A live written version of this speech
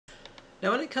Now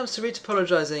when it comes to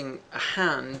retopologizing a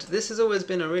hand, this has always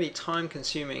been a really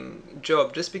time-consuming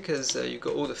job just because you've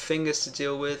got all the fingers to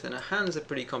deal with, and a hand's a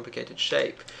pretty complicated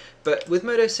shape. But with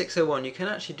Modo 601 you can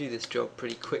actually do this job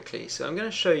pretty quickly. So I'm going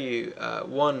to show you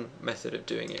one method of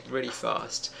doing it really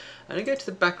fast. I'm going to go to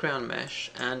the background mesh,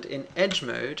 and in edge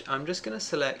mode I'm just going to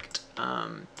select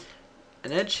an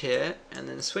edge here and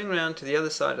then swing around to the other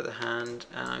side of the hand,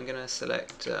 and I'm going to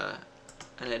select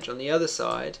an edge on the other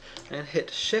side and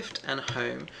hit Shift and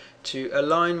Home to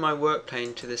align my work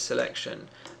plane to this selection.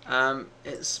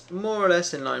 It's more or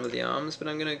less in line with the arms, but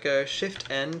I'm going to go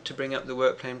Shift N to bring up the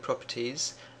work plane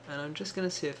properties, and I'm just going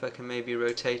to see if I can maybe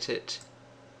rotate it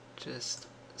just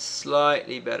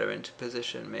slightly better into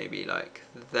position, maybe like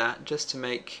that, just to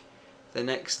make the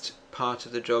next part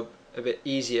of the job a bit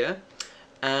easier.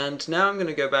 And now I'm going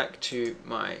to go back to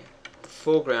my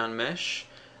foreground mesh,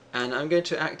 and I'm going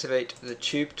to activate the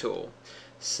tube tool.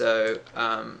 So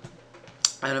I'm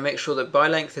going to make sure that by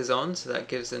length is on, so that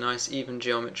gives a nice even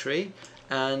geometry,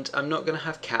 and I'm not going to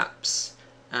have caps,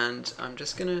 and I'm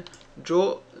just going to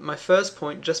draw my first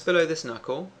point just below this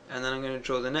knuckle, and then I'm going to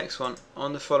draw the next one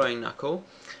on the following knuckle,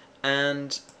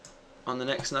 and on the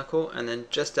next knuckle, and then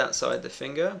just outside the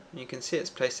finger. You can see it's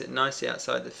placed it nicely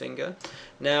outside the finger.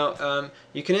 Now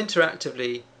you can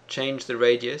interactively change the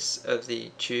radius of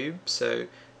the tube, so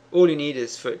all you need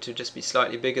is for it to just be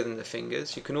slightly bigger than the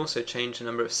fingers. You can also change the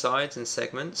number of sides and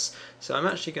segments. So I'm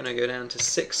actually going to go down to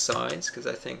 6 sides because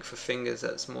I think for fingers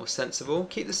that's more sensible.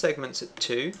 Keep the segments at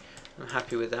 2. I'm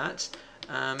happy with that.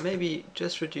 Maybe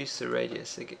just reduce the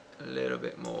radius a little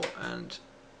bit more, and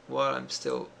while I'm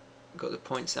still got the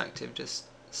points active, just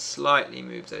slightly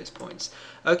move those points.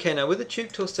 Okay, now with the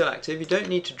tube tool still active, you don't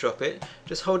need to drop it.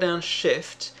 Just hold down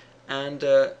Shift and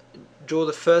draw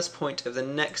the first point of the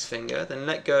next finger, then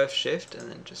let go of Shift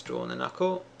and then just draw on the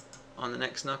knuckle, on the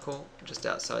next knuckle, just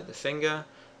outside the finger.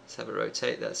 Let's have a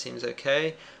rotate, that seems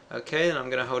okay. Okay, then I'm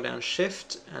going to hold down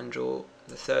Shift and draw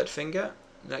the third finger,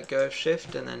 let go of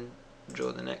Shift and then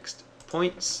draw the next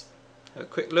points. Have a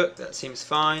quick look, that seems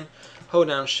fine. Hold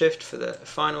down Shift for the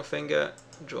final finger,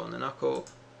 draw on the knuckle,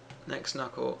 next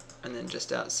knuckle, and then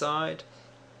just outside.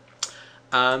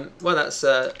 Well,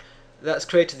 that's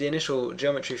created the initial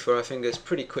geometry for our fingers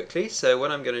pretty quickly. So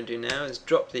what I'm going to do now is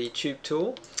drop the tube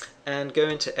tool and go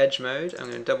into edge mode. I'm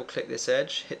going to double click this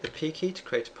edge, hit the P key to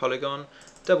create a polygon,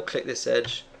 double click this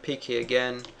edge, P key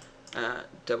again,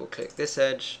 double click this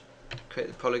edge, create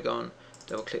the polygon,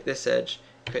 double click this edge,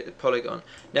 create the polygon.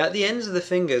 Now at the ends of the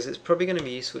fingers it's probably going to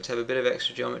be useful to have a bit of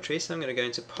extra geometry, so I'm going to go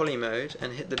into poly mode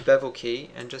and hit the bevel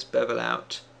key and just bevel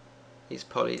out these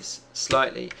polys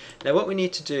slightly. Now what we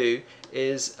need to do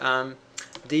is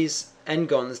these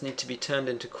n-gons need to be turned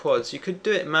into quads. You could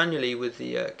do it manually with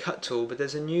the cut tool, but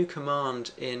there's a new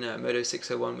command in Modo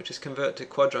 601 which is convert to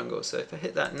quadrangle. So if I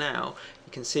hit that now,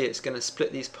 you can see it's going to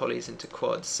split these polys into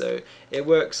quads. So it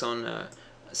works on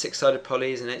 6-sided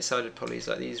polys and 8-sided polys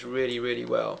like these really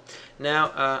well.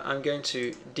 Now I'm going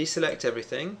to deselect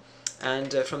everything,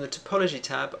 and from the topology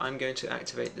tab I'm going to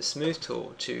activate the smooth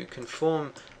tool to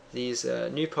conform these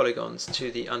new polygons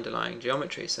to the underlying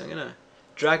geometry. So I'm going to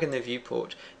drag in the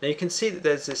viewport. Now you can see that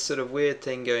there's this sort of weird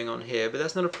thing going on here, but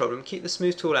that's not a problem. Keep the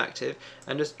smooth tool active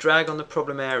and just drag on the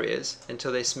problem areas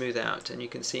until they smooth out, and you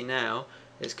can see now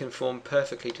it's conformed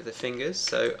perfectly to the fingers.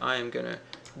 So I am going to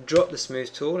drop the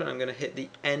smooth tool and I'm going to hit the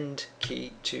end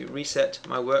key to reset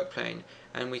my work plane,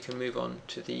 and we can move on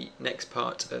to the next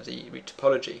part of the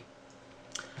retopology.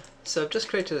 So I've just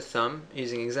created a thumb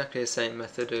using exactly the same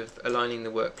method of aligning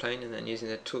the work plane and then using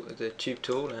the tube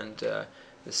tool and the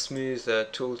smooth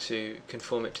tool to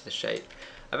conform it to the shape.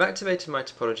 I've activated my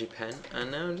topology pen,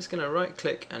 and now I'm just going to right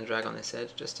click and drag on this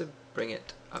edge just to bring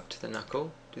it up to the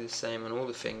knuckle. Do the same on all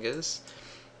the fingers.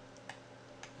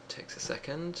 It takes a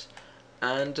second.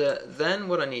 And then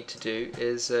what I need to do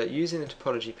is, using the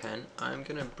topology pen, I'm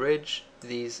going to bridge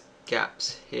these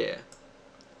gaps here,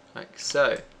 like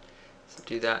so. So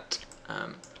do that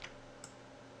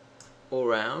all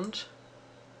round.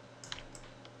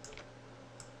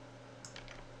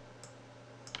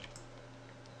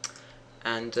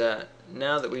 And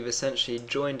now that we've essentially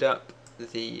joined up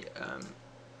the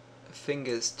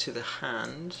fingers to the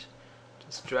hand,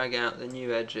 just drag out the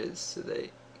new edges so they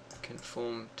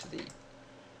conform to the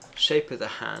shape of the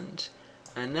hand.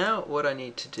 And now what I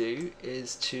need to do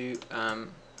is to,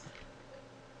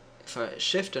 if I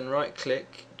shift and right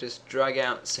click, just drag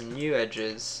out some new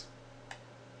edges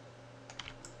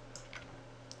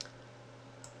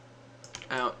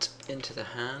out into the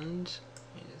hand.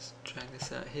 Let me just drag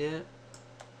this out here.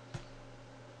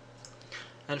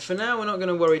 And for now we're not going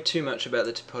to worry too much about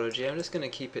the topology. I'm just going to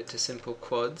keep it to simple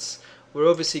quads. we're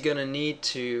obviously going to need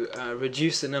to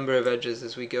reduce the number of edges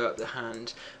as we go up the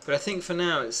hand, but I think for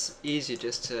now it's easier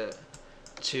just to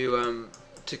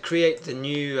create the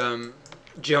new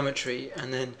geometry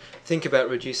and then think about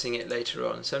reducing it later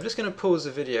on. So I'm just going to pause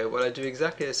the video while I do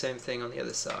exactly the same thing on the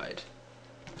other side.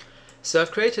 So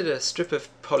I've created a strip of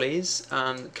polys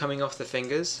coming off the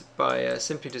fingers by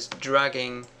simply just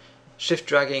shift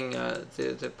dragging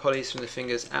the polys from the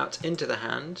fingers out into the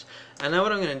hand. And now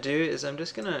what I'm going to do is I'm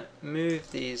just going to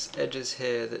move these edges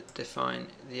here that define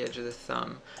the edge of the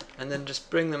thumb and then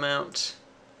just bring them out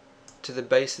to the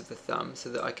base of the thumb so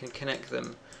that I can connect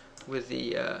them with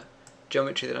the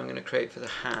geometry that I'm going to create for the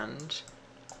hand.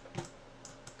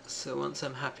 So once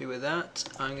I'm happy with that,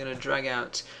 I'm going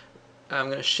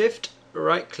to shift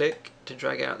right click to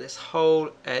drag out this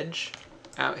whole edge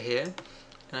out here,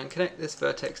 and connect this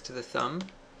vertex to the thumb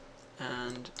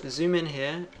and zoom in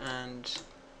here and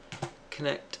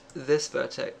connect this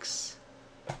vertex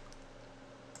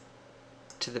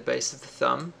to the base of the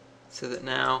thumb, so that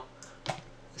now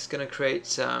it's going to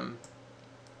create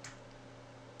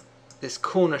this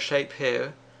corner shape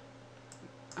here,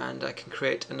 and I can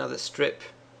create another strip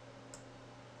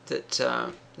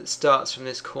that starts from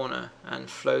this corner and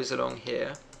flows along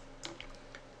here.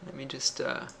 Let me just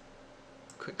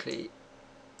quickly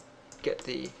get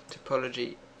the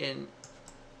topology in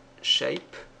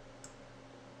shape.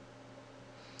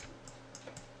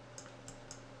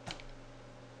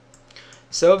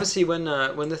 So obviously when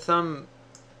the thumb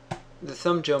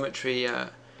geometry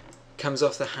comes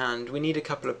off the hand, we need a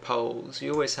couple of poles.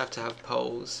 You always have to have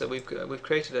poles. So we've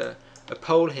created a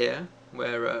pole here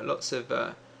where lots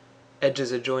of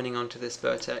edges are joining onto this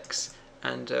vertex,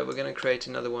 and we're going to create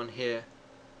another one here.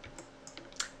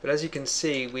 But as you can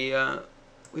see,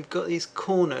 we've got these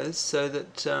corners so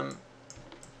that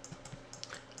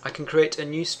I can create a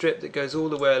new strip that goes all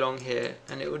the way along here,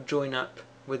 and it will join up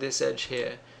with this edge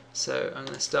here. So I'm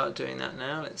going to start doing that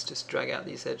now. Let's just drag out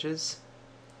these edges.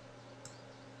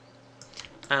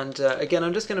 And again,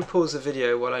 I'm just going to pause the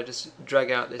video while I just drag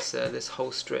out this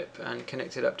whole strip and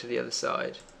connect it up to the other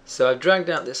side. So I've dragged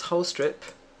out this whole strip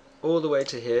all the way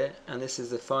to here, and this is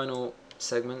the final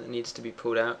segment that needs to be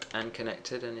pulled out and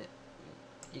connected, and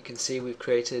you can see we've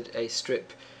created a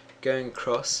strip going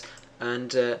across,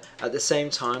 and at the same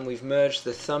time we've merged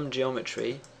the thumb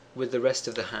geometry with the rest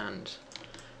of the hand.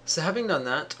 So having done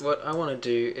that, what I want to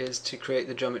do is to create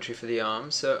the geometry for the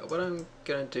arm. So what I'm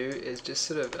going to do is just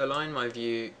sort of align my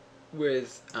view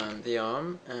with the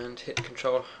arm and hit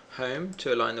Control Home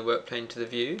to align the workplane to the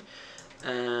view,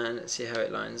 and let's see how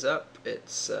it lines up.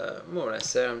 It's more or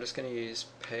less there. I'm just going to use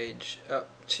page up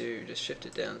to just shift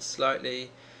it down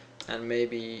slightly, and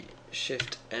maybe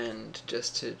shift end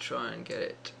just to try and get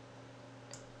it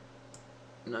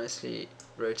nicely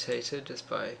rotated just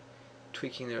by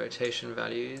tweaking the rotation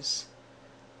values.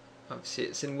 Obviously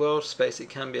it's in world space, it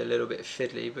can be a little bit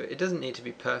fiddly, but it doesn't need to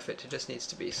be perfect, it just needs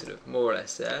to be sort of more or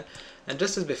less there. And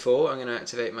just as before, I'm going to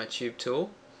activate my tube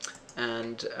tool,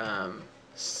 and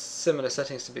similar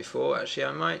settings to before. Actually,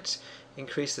 I might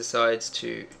increase the sides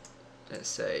to, let's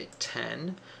say,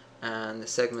 10, and the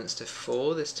segments to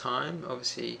 4 this time.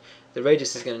 Obviously the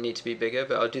radius is going to need to be bigger,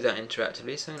 but I'll do that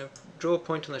interactively. So I'm going to draw a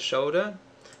point on the shoulder,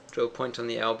 draw a point on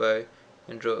the elbow,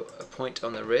 and draw a point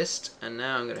on the wrist, and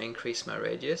now I'm going to increase my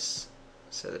radius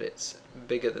so that it's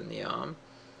bigger than the arm.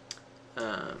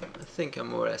 I think I'm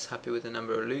more or less happy with the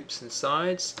number of loops and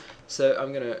sides, so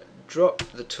I'm going to drop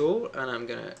the tool and I'm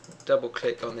going to double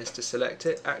click on this to select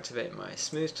it, activate my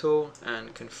smooth tool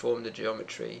and conform the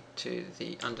geometry to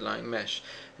the underlying mesh.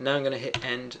 And now I'm going to hit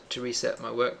end to reset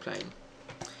my work plane.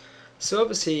 So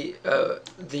obviously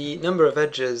the number of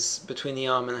edges between the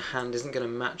arm and the hand isn't going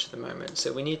to match at the moment,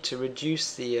 so we need to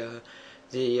reduce the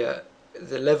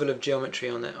level of geometry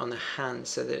on the hand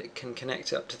so that it can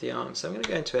connect up to the arm. So I'm going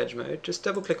to go into edge mode, just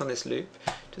double click on this loop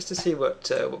just to see what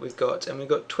we've got, and we've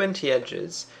got 20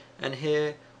 edges, and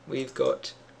here we've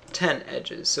got 10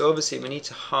 edges. So obviously we need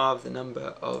to halve the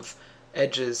number of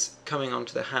edges coming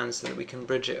onto the hand so that we can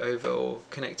bridge it over or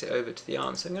connect it over to the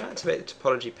arm. So I'm going to activate the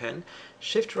topology pen,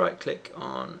 shift right click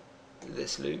on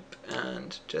this loop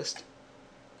and just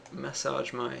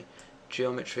massage my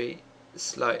geometry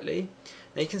slightly.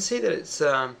 Now you can see that it's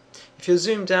if you're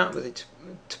zoomed out with the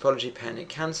topology pen, it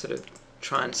can sort of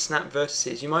try and snap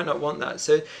vertices. You might not want that,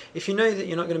 so if you know that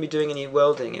you're not going to be doing any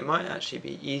welding, it might actually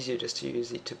be easier just to use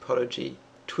the topology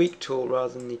tweak tool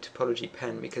rather than the topology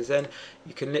pen, because then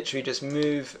you can literally just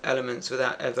move elements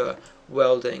without ever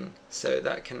welding, so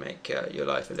that can make your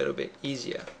life a little bit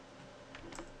easier.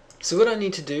 So what I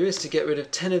need to do is to get rid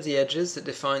of 10 of the edges that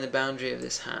define the boundary of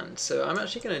this hand. So I'm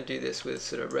actually going to do this with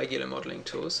sort of regular modeling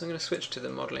tools. So I'm going to switch to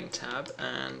the modeling tab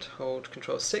and hold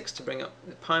Control-6 to bring up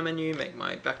the pie menu, make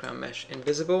my background mesh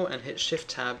invisible, and hit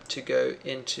Shift-Tab to go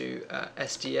into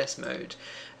SDS mode.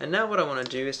 And now what I want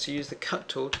to do is to use the cut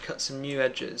tool to cut some new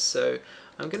edges. So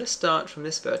I'm going to start from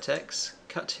this vertex,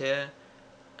 cut here,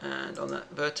 and on that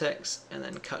vertex, and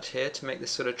then cut here to make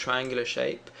this sort of triangular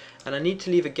shape. And I need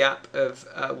to leave a gap of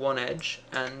one edge,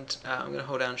 and I'm going to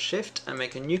hold down Shift and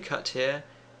make a new cut here,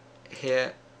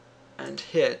 here, and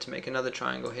here to make another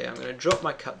triangle here. I'm going to drop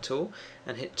my cut tool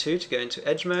and hit 2 to go into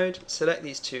edge mode, select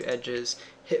these two edges,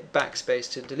 hit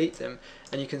backspace to delete them,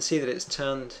 and you can see that it's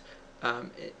turned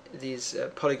these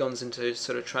polygons into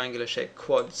sort of triangular shaped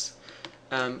quads.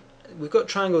 We've got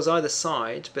triangles either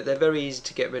side, but they're very easy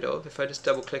to get rid of. If I just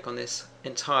double click on this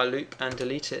entire loop and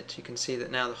delete it, you can see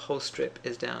that now the whole strip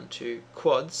is down to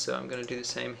quads. So I'm going to do the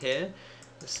same here.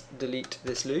 Let's delete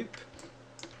this loop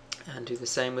and do the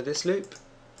same with this loop.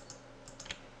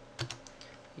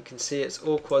 You can see it's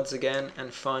all quads again,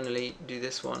 and finally do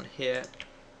this one here.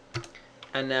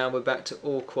 And now we're back to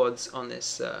all quads on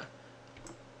this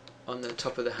on the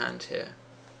top of the hand here.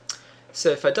 So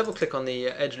if I double click on the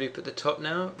edge loop at the top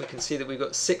now, we can see that we've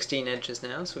got 16 edges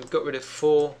now, so we've got rid of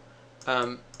 4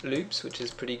 loops, which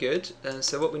is pretty good. And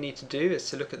so what we need to do is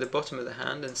to look at the bottom of the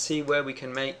hand and see where we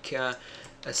can make a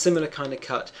similar kind of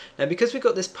cut. Now because we've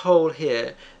got this pole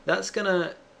here,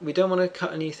 we don't want to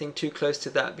cut anything too close to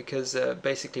that, because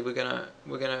basically we're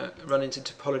gonna run into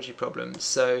topology problems.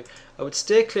 So I would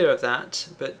steer clear of that,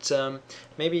 but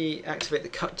maybe activate the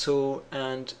cut tool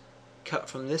and cut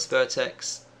from this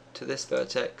vertex to this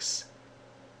vertex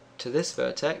to this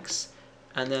vertex,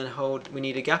 and then hold. We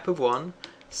need a gap of 1,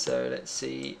 so let's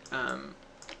see,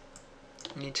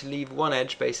 we need to leave one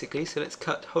edge basically, so let's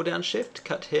hold down Shift,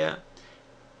 cut here,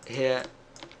 here,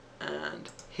 and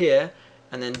here,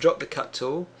 and then drop the cut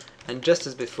tool, and just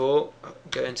as before,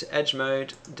 go into edge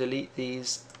mode, delete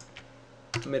these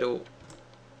middle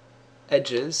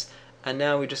edges, and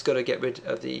now we just got to get rid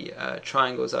of the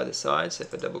triangles either side. So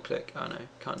if I double click, oh no,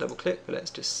 can't double click, but let's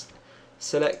just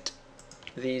select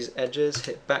these edges,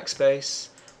 hit backspace,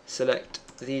 select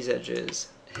these edges,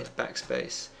 hit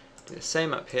backspace, do the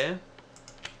same up here,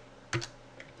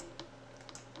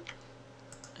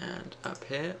 and up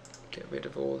here, get rid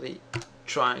of all the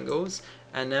triangles,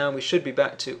 and now we should be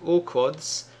back to all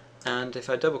quads. And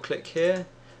if I double click here,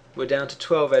 we're down to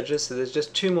 12 edges, so there's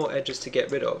just 2 more edges to get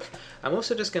rid of. I'm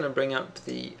also just going to bring up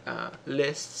the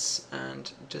lists and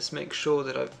just make sure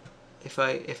that if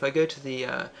I go to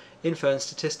the info and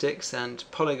statistics and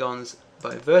polygons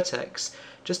by vertex,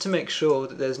 just to make sure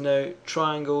that there's no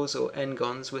triangles or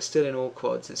n-gons, we're still in all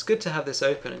quads. It's good to have this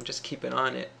open and just keep an eye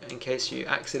on it in case you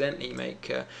accidentally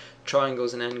make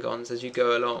triangles and n-gons as you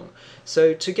go along.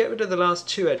 So to get rid of the last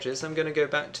 2 edges, I'm going to go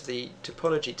back to the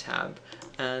topology tab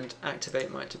and activate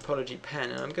my topology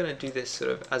pen, and I'm going to do this sort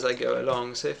of as I go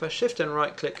along. So if I shift and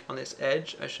right click on this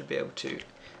edge, I should be able to,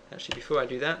 actually before I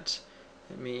do that,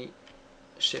 let me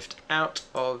shift out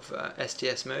of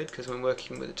SDS mode, because when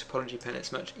working with a topology pen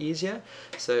it's much easier.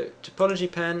 So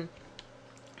topology pen,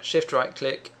 shift right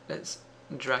click, let's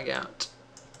drag out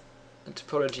the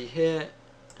topology here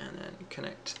and then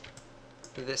connect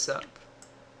this up.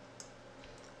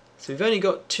 So we've only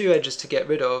got 2 edges to get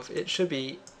rid of. It should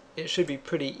be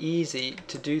pretty easy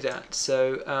to do that.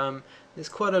 So there's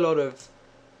quite a lot of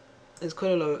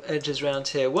edges around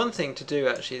here. One thing to do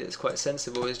actually that's quite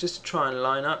sensible is just to try and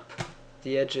line up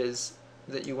the edges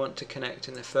that you want to connect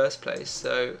in the first place.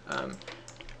 So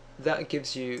that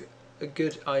gives you a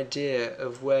good idea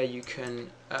of where you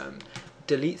can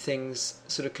delete things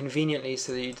sort of conveniently,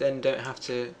 so that you then don't have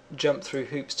to jump through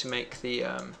hoops to make the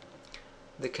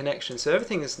connection. So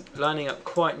everything is lining up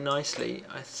quite nicely.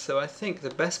 So I think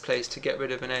the best place to get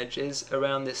rid of an edge is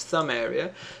around this thumb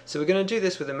area. So we're going to do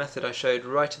this with a method I showed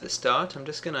right at the start. I'm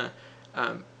just going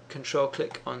to control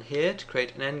click on here to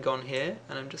create an n-gon here,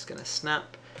 and I'm just going to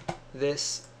snap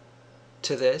this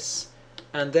to this,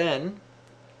 and then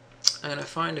I'm going to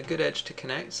find a good edge to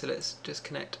connect. So let's just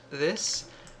connect this,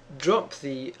 drop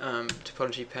the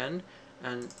topology pen,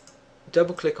 and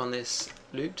double click on this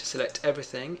loop to select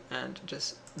everything, and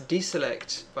just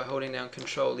deselect by holding down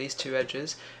Control these 2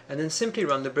 edges, and then simply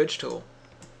run the bridge tool,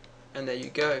 and there you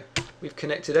go. We've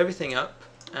connected everything up,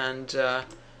 and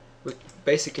we've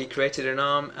basically created an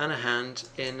arm and a hand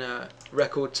in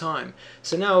record time.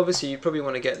 So now obviously you probably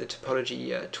want to get the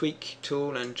topology tweak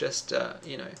tool and just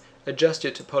adjust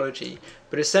your topology,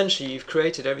 but essentially you've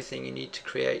created everything you need to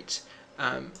create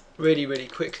really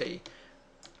quickly.